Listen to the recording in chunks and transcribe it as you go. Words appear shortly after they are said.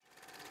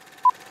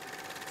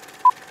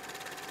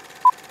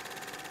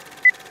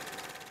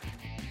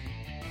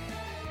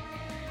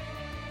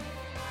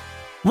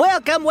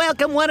Welcome,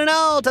 one and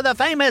all, to the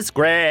famous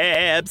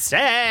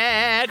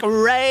Grabstack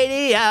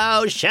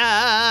Radio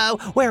Show,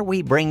 where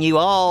we bring you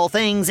all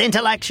things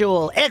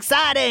intellectual,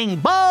 exciting,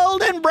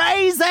 bold, and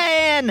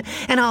brazen,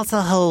 and also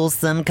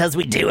wholesome, because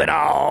we do it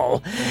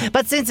all.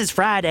 But since it's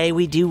Friday,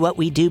 we do what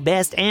we do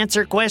best,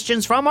 answer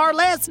questions from our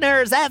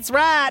listeners. That's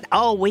right.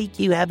 All week,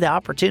 you have the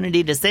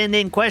opportunity to send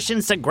in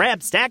questions to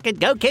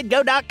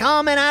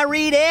grabstack@gokidgo.com, and I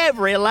read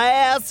every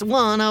last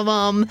one of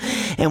them.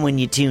 And when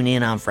you tune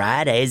in on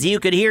Fridays, you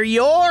could hear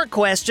your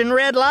question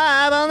read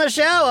live on the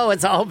show. Oh,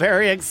 it's all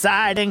very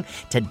exciting.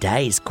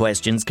 Today's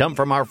questions come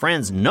from our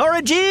friends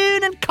Nora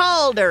June and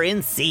Calder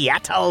in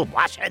Seattle,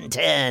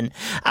 Washington.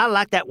 I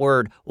like that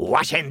word,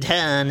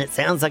 Washington. It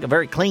sounds like a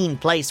very clean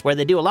place where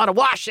they do a lot of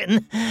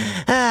washing.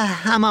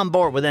 I'm on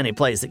board with any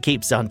place that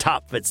keeps on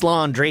top of its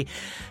laundry.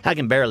 I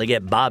can barely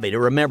get Bobby to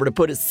remember to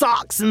put his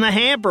socks in the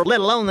hamper,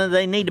 let alone that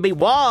they need to be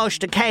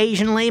washed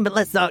occasionally. But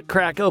let's not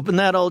crack open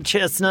that old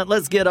chestnut.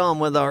 Let's get on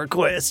with our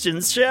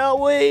questions, shall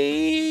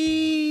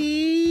we?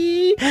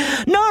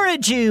 Nora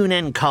June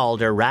and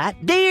Calder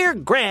write, Dear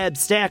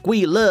Grabstack,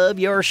 we love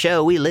your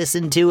show. We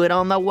listen to it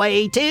on the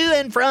way to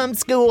and from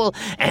school,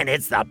 and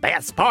it's the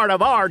best part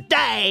of our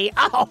day.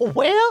 Oh,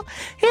 well,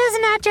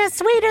 isn't that just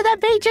sweeter than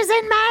peaches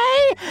in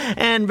May?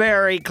 And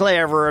very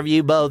clever of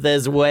you both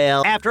as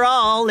well. After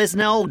all, this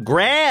old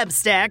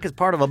Grabstack is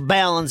part of a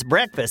balanced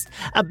breakfast.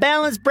 A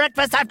balanced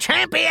breakfast of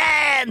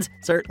champions!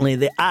 Certainly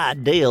the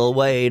ideal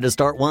way to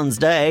start one's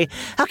day.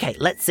 Okay,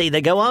 let's see.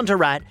 They go on to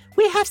write,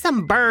 we have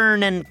some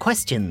burning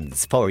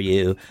questions for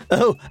you.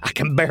 Oh, I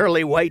can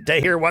barely wait to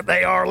hear what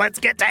they are. Let's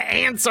get to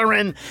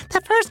answering.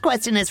 The first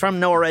question is from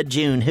Nora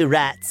June, who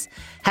writes,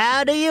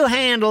 how do you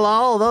handle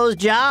all those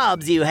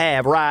jobs you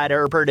have?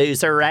 Writer,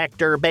 producer,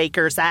 actor,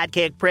 baker,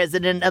 sidekick,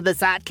 president of the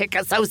Sidekick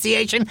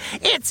Association.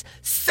 It's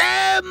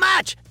so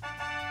much.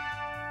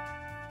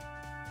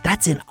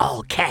 That's in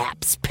all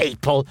caps,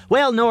 people.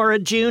 Well, Nora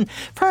June,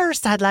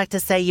 first I'd like to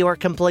say you are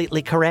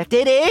completely correct.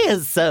 It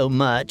is so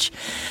much.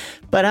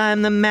 But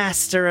I'm the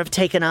master of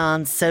taking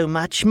on so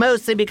much,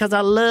 mostly because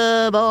I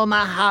love all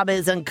my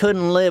hobbies and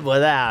couldn't live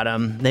without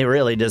them. They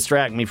really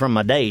distract me from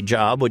my day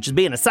job, which is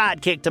being a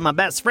sidekick to my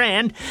best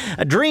friend.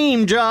 A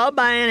dream job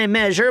by any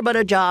measure, but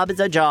a job is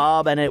a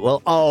job, and it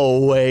will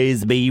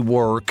always be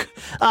work.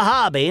 A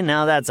hobby,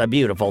 now that's a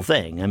beautiful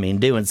thing. I mean,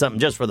 doing something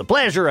just for the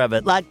pleasure of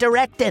it, like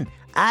directing.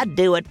 I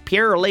do it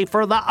purely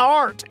for the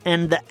art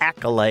and the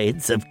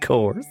accolades, of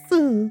course.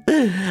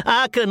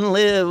 I couldn't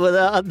live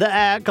without the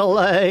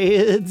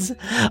accolades.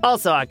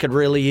 Also, I could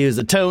really use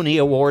a Tony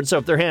Award, so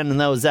if they're handing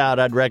those out,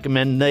 I'd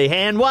recommend they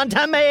hand one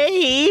to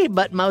me.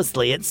 But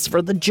mostly it's for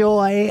the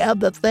joy of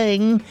the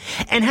thing.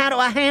 And how do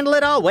I handle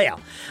it all? Well,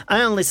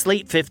 I only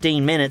sleep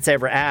 15 minutes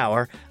every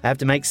hour. I have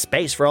to make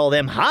space for all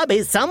them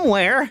hobbies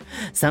somewhere.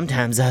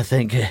 Sometimes I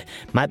think it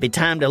might be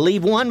time to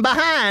leave one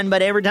behind,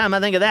 but every time I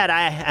think of that,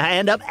 I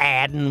end up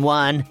adding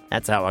one.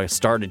 That's how I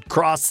started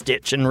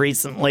cross-stitching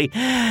recently.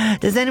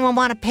 Does anyone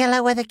want a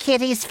pillow with a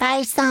kitty's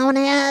face on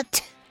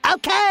it?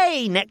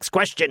 Okay, next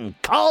question.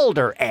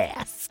 Calder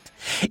asked,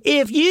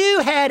 if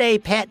you had a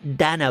pet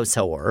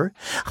dinosaur,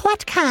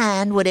 what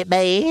kind would it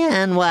be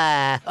and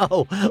why?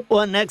 Oh,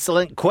 what an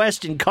excellent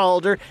question,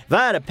 Calder. If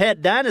I had a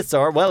pet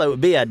dinosaur, well, it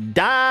would be a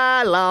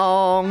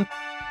Dylong.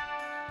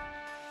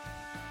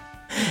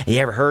 You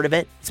ever heard of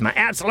it? It's my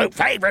absolute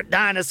favorite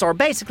dinosaur.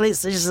 Basically,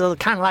 it's just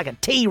kind of like a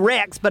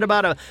T-Rex, but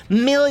about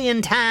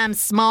 1,000,000 times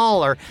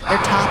smaller. Their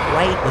top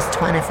weight was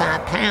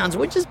 25 pounds,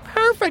 which is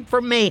perfect for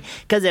me,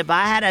 because if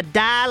I had a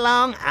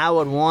Dylong, I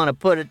would want to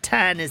put a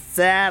tiny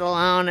saddle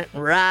on it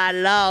and ride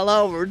it all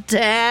over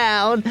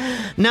town.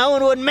 No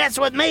one would mess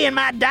with me and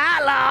my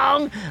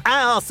Dylong.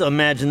 I also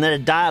imagine that a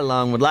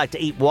Dylong would like to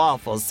eat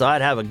waffles, so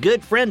I'd have a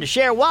good friend to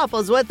share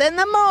waffles with in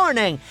the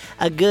morning.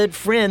 A good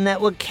friend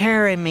that would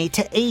carry me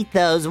to eat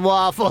those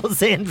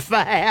waffles, in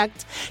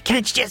fact.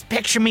 Can't you just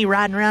picture me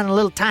riding around a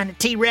little tiny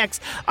T-Rex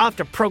off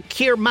to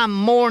procure my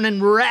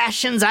morning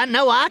rations? I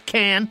know I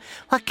can.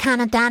 What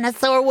kind of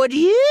dinosaur would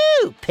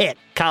you pick,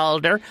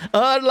 Calder?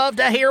 I'd love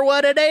to hear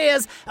what it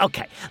is.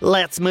 Okay,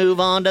 let's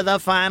move on to the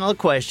final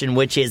question,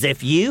 which is,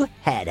 if you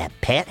had a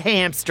pet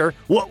hamster,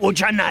 what would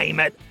you name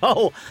it?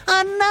 Oh,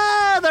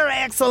 another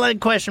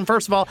excellent question.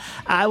 First of all,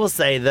 I will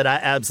say that I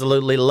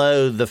absolutely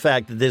loathe the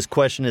fact that this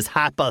question is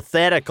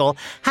hypothetical.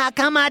 How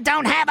come I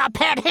don't have a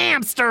pet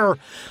hamster?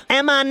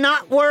 Am I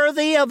not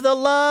worthy of the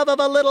love of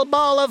a little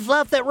ball of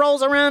fluff that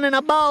rolls around in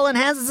a ball and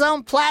has its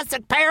own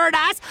plastic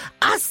paradise?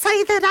 I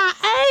say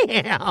that I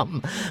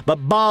am.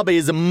 But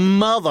Bobby's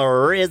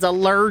mother is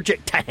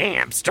allergic to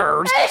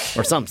hamsters,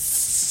 or some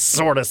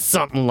sort of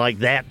something like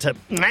that.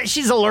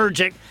 She's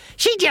allergic.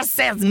 She just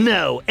says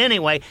no.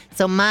 Anyway,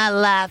 so my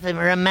life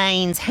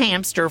remains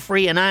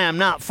hamster-free, and I am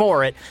not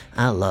for it.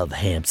 I love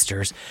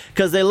hamsters,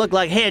 because they look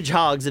like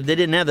hedgehogs if they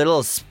didn't have their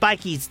little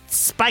spiky,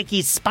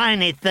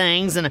 spiny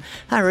things, and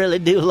I really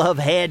do love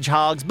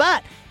hedgehogs.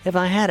 But if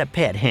I had a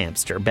pet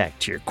hamster, back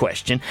to your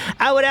question,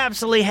 I would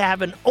absolutely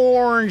have an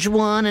orange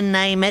one and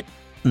name it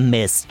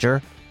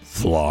Mr.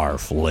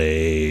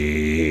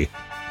 Flarfley.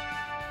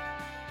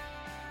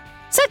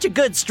 Such a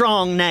good,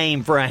 strong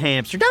name for a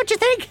hamster, don't you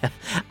think?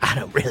 I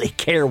don't really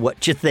care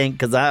what you think,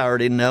 because I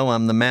already know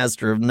I'm the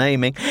master of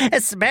naming,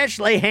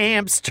 especially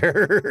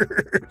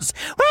hamsters.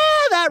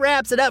 Well, that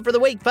wraps it up for the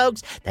week,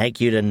 folks. Thank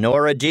you to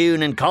Nora,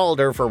 June, and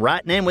Calder for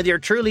writing in with your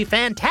truly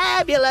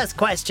fantabulous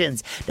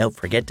questions. Don't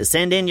forget to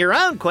send in your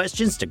own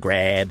questions to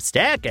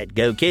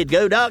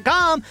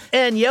grabstack@gokidgo.com,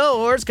 and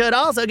yours could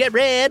also get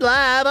read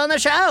live on the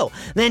show.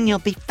 Then you'll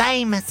be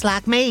famous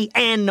like me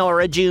and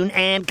Nora, June,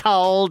 and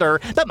Calder,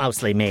 but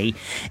mostly me.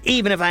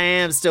 Even if I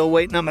am still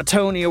waiting on my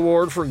Tony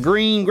Award for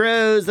Green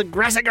Grows the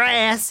Grassy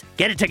Grass.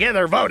 Get it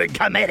together, voting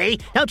committee.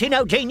 Don't you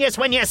know genius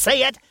when you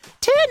see it?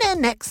 Tune in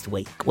next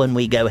week when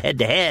we go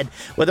head-to-head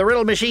with the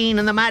Riddle Machine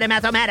and the Mighty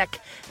Mathematic.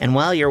 And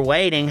while you're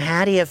waiting,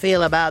 how do you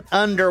feel about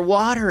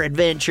underwater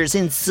adventures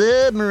in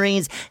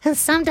submarines? And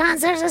sometimes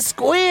there's a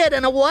squid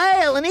and a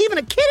whale and even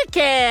a kitty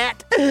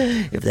cat.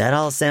 If that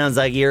all sounds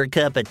like your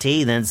cup of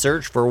tea, then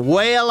search for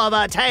Whale of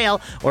a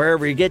Tale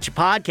wherever you get your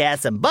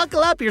podcasts and buckle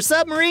up your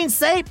submarine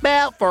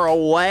seatbelt for a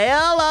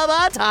whale of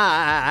a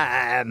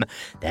time.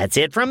 That's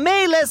it from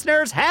me,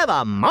 listeners. Have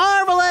a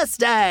marvelous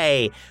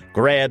day.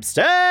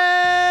 Grabstack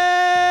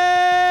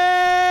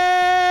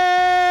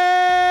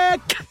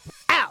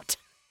out.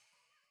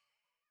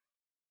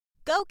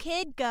 Go,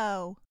 kid,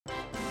 go.